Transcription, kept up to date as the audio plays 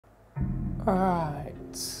Alright.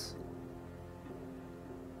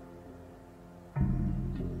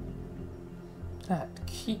 At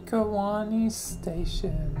Kikowani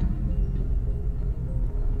Station.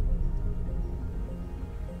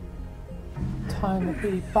 Time to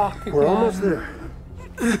be back again. We're almost there.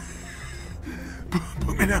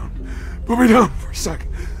 Put me down. Put me down for a second.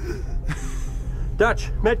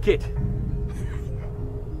 Dutch, medkit.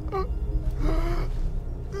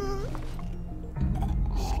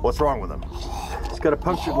 What's wrong with him? He's got a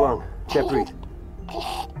punctured lung. Can't breathe.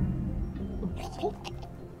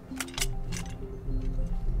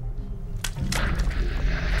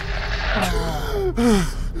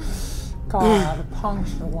 God, a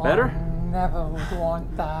puncture one. Better? Never would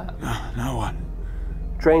want that. Now what?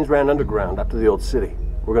 Trains ran underground up to the old city.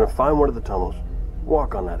 We're gonna find one of the tunnels.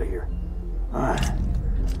 Walk on out of here. Alright.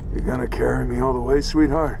 You're gonna carry me all the way,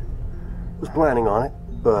 sweetheart? Was planning on it,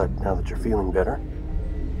 but now that you're feeling better.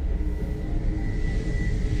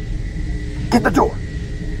 Get the door!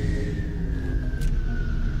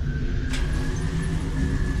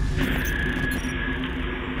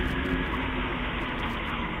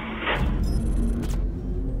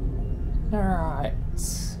 Alright.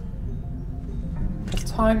 It's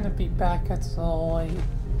time to be back at the light.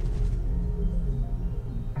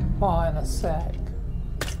 Bye in a sec.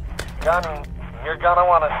 Gunny, you're gonna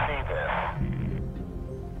want to see this.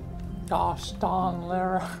 Gosh darn,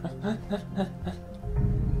 Lyra.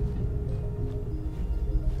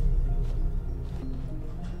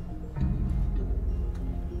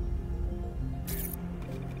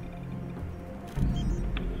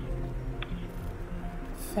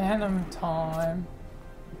 Phantom time.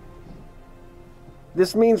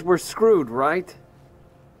 This means we're screwed, right?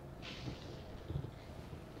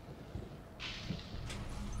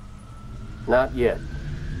 Not yet.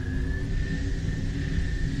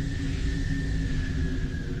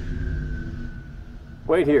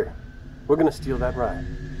 Wait here. We're gonna steal that ride.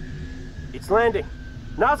 It's landing.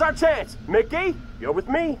 Now's our chance. Mickey, you're with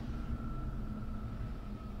me.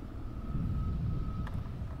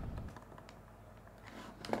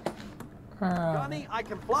 Gunny, I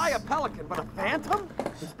can fly a Pelican, but a Phantom?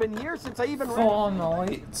 It's been years since I even ran. Full on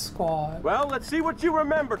elite squad. Well, let's see what you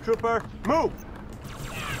remember, Trooper. Move.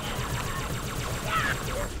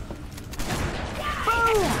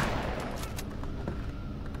 Boom!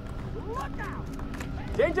 Look out!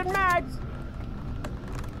 Changing mags.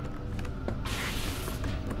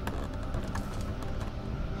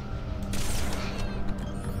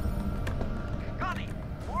 Gunny,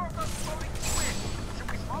 more of those floating squids.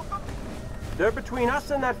 Should we smoke them? They're between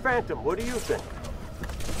us and that Phantom. What do you think?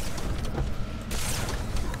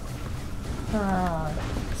 Alright.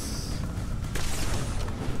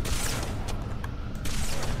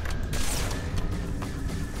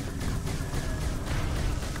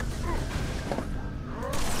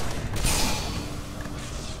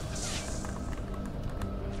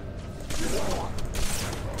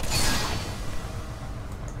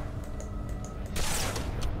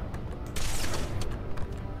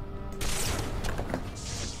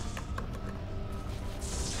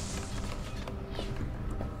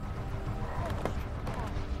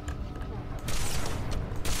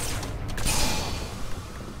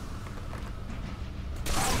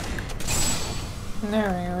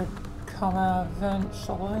 There he would come out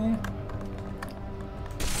eventually.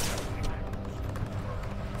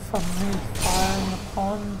 From me firing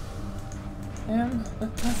upon him.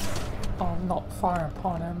 Oh, not firing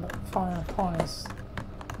upon him, but firing upon his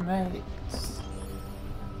mates.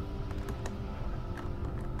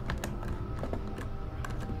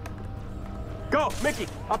 Go, Mickey.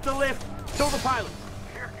 Up the lift. Show the pilot.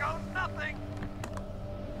 Here goes nothing.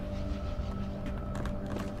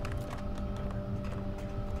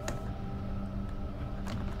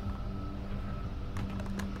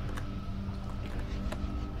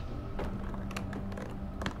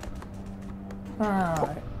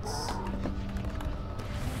 Alright.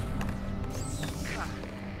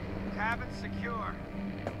 Cabin secure.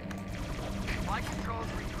 Flight controls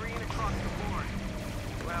read green across the board.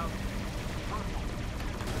 Well, purple.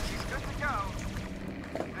 She's good to go.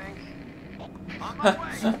 I think. On my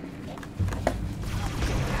way.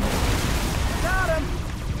 Got him!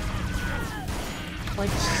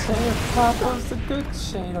 Which shade of purple is the good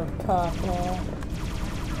shade of purple?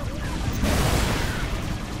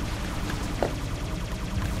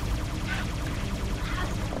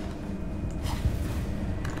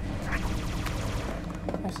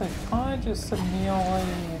 Actually, can I just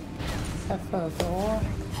immediately head for the door?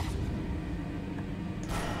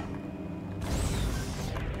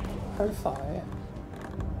 Hopefully.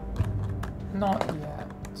 Not yet.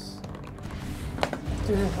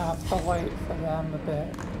 do have to wait for them a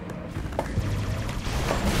bit.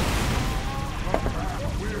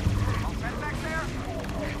 All set back there?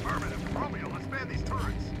 Affirmative. Romeo, let's man these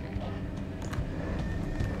turrets.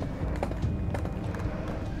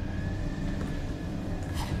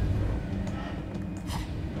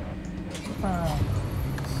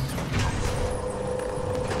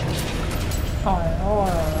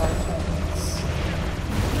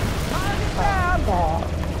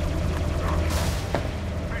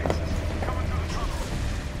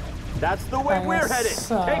 That's the way we're headed.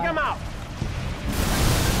 Take him out.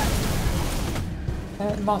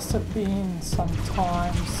 It must have been some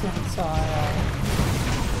time since I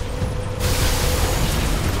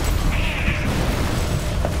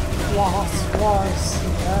last was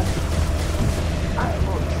here.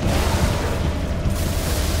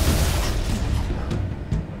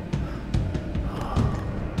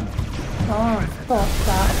 Oh, it's not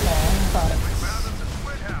that long, but it's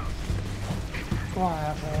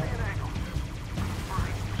whatever.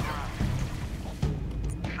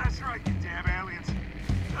 That's right, you damn aliens.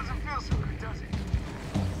 Doesn't feel so good, does it?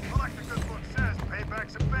 Well, like the good book says,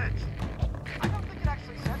 payback's a bitch. I don't think it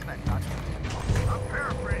actually says that, Doc. I'm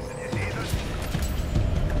paraphrasing, you heathen.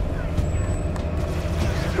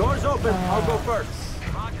 Doors open. I'll go first.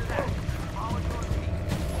 Roger that. Follow your lead.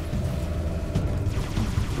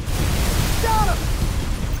 Got him!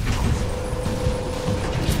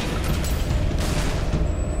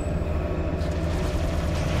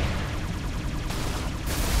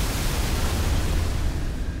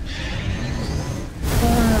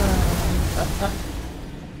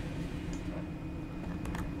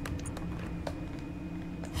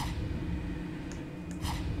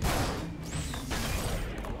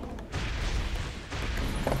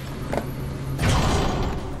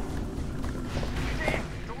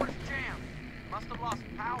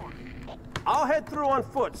 I'll head through on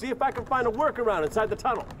foot, see if I can find a workaround inside the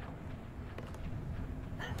tunnel.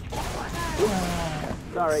 Oops.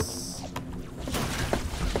 Sorry.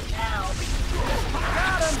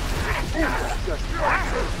 Got him! Just for a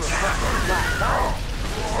fucking laugh.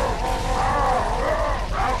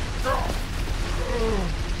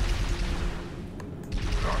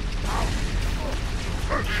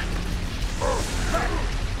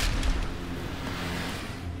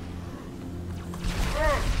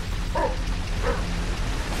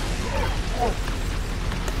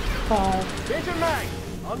 Change your mag!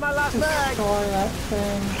 On my last mag! Destroy that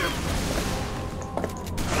thing.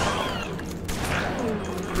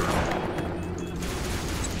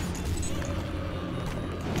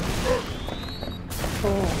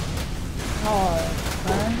 Cool. Alright,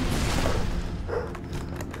 friend.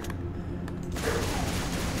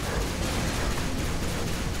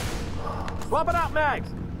 Swap it out, mags!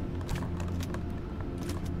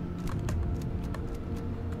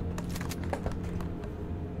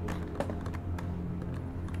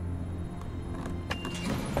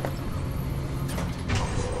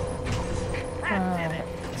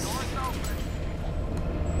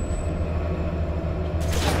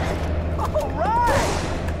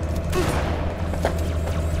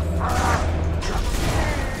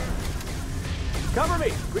 Cover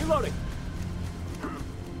me! Reloading!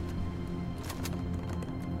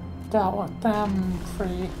 Dealt with them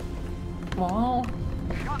pretty well.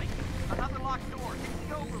 Johnny, another locked door. Hit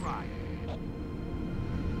the override.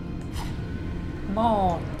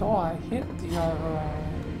 No, do I hit the override?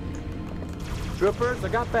 Troopers, I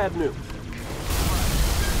got bad news.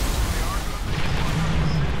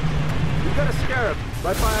 We got a scarab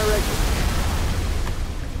right by our exit.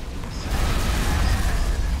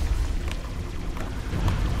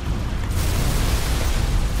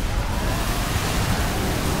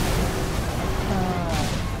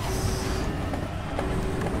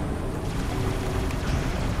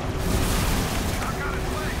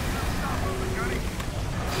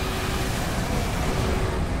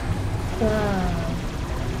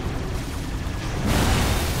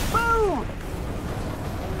 Boom!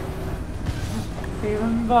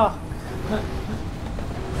 Even Buck.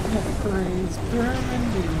 Freeze burn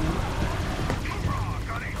indeed.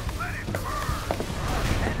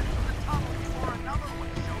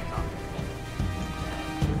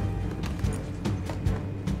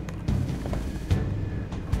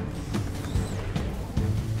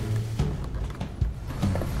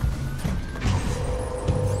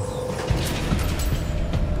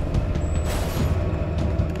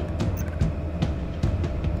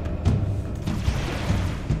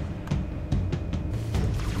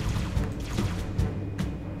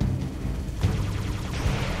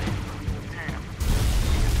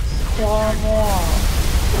 One more.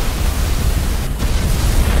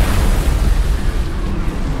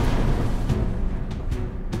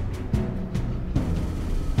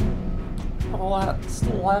 all that's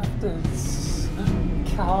left is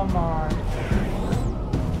calamari.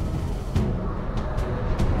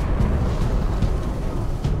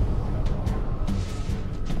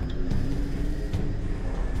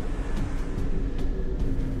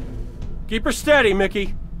 Keep her steady,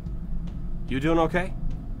 Mickey. You doing okay?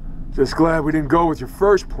 Just glad we didn't go with your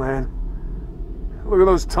first plan. Look at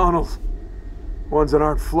those tunnels. Ones that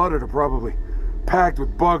aren't flooded are probably packed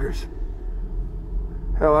with buggers.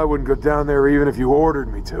 Hell, I wouldn't go down there even if you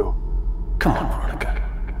ordered me to. Come on,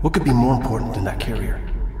 Veronica. What could be more important than that carrier?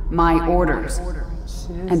 My orders.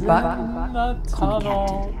 And but the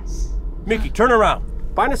tunnels. Mickey, turn around.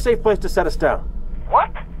 Find a safe place to set us down.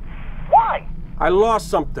 What? Why? I lost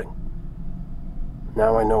something.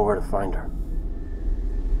 Now I know where to find her.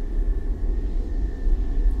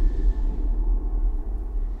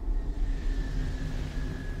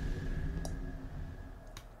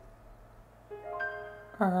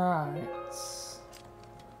 Alright.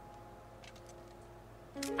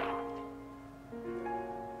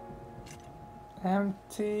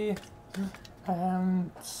 Empty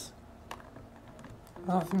and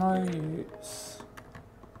of no use.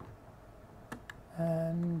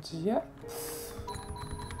 And yep,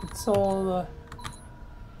 it's all the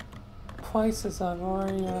places I've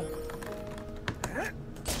already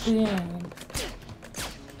been.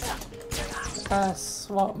 That's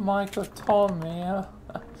what Michael told me.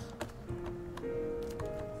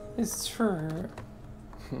 It's true.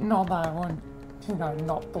 Not that I wouldn't, you know,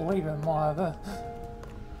 not believe him either.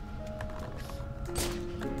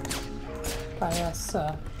 But yes,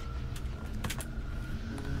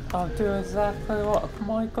 I'll do exactly what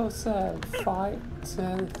Michael said. Fight to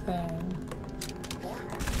the thing.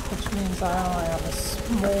 Which means I only have a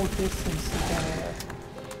small distance to go.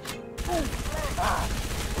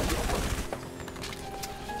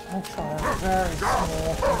 Actually, a very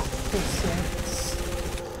small distance.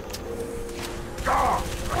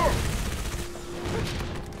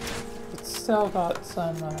 But still got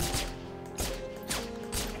some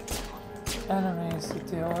enemies to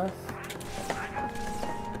deal with.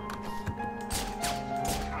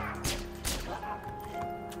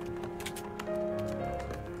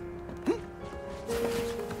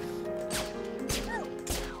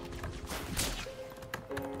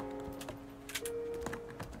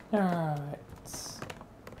 Alright.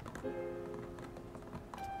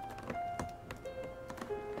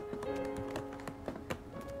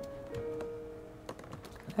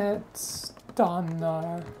 It's done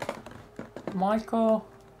though. Michael,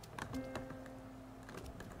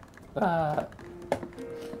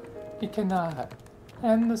 you can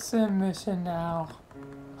end the sim mission now.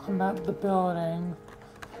 I'm at the building.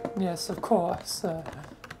 Yes, of course.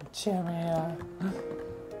 Jimmy,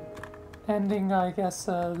 ending, I guess,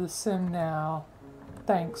 the sim now.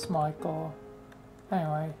 Thanks, Michael.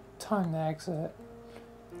 Anyway, time to exit.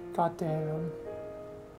 God damn him.